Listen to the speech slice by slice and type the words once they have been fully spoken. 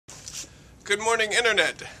Good morning,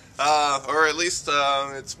 Internet. Or at least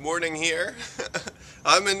it's morning here.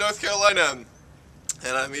 I'm in North Carolina,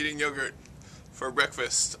 and I'm eating yogurt for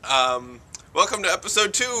breakfast. Welcome to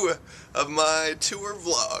episode 2 of my tour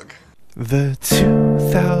vlog. The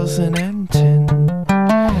 2010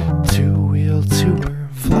 two-wheel tour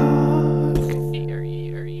vlog.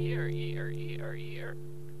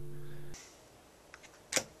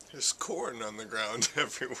 There's corn on the ground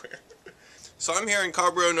everywhere. So I'm here in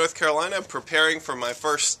Carborough, North Carolina, preparing for my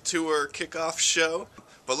first tour kickoff show.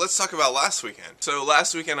 But let's talk about last weekend. So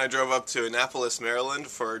last weekend I drove up to Annapolis, Maryland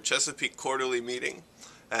for Chesapeake Quarterly Meeting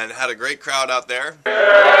and had a great crowd out there.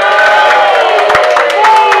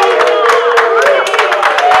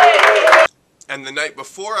 And the night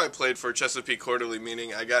before I played for Chesapeake Quarterly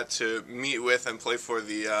Meeting, I got to meet with and play for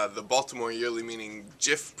the Baltimore Yearly Meeting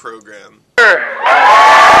JYF program.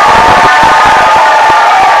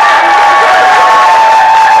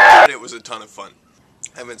 It was a ton of fun.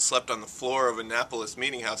 I haven't slept on the floor of Annapolis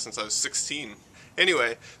Meeting House since I was 16.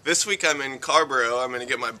 Anyway, this week I'm in Carborough. I'm going to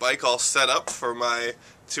get my bike all set up for my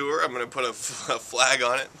tour. I'm going to put a flag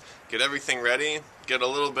on it, get everything ready, get a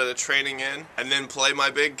little bit of training in, and then play my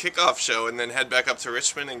big kickoff show, and then head back up to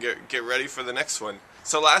Richmond and get ready for the next one.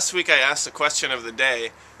 So last week I asked a question of the day,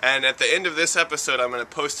 and at the end of this episode I'm going to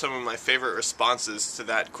post some of my favorite responses to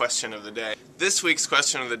that question of the day. This week's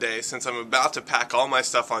question of the day, since I'm about to pack all my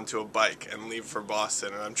stuff onto a bike and leave for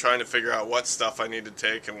Boston, and I'm trying to figure out what stuff I need to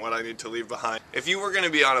take and what I need to leave behind. If you were going to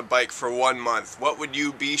be on a bike for 1 month, what would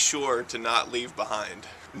you be sure to not leave behind?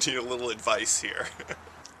 Need a little advice here.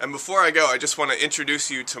 And before I go, I just want to introduce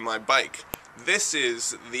you to my bike. This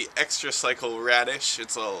is the XTRACYCLE RADISH.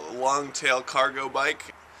 It's a long-tail cargo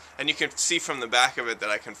bike, and you can see from the back of it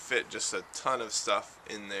that I can fit just a ton of stuff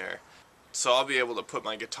in there. So I'll be able to put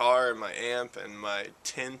my guitar and my amp and my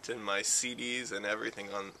tent and my CDs and everything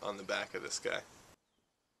on the back of this guy.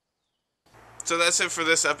 So that's it for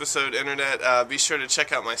this episode, Internet. Be sure to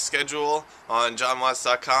check out my schedule on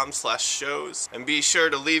jonwatts.com/shows, and be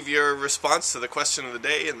sure to leave your response to the question of the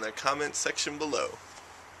day in the comment section below.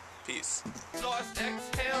 Peace.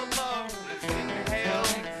 Exhale low, inhale,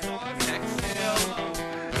 exhale low,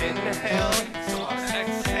 inhale.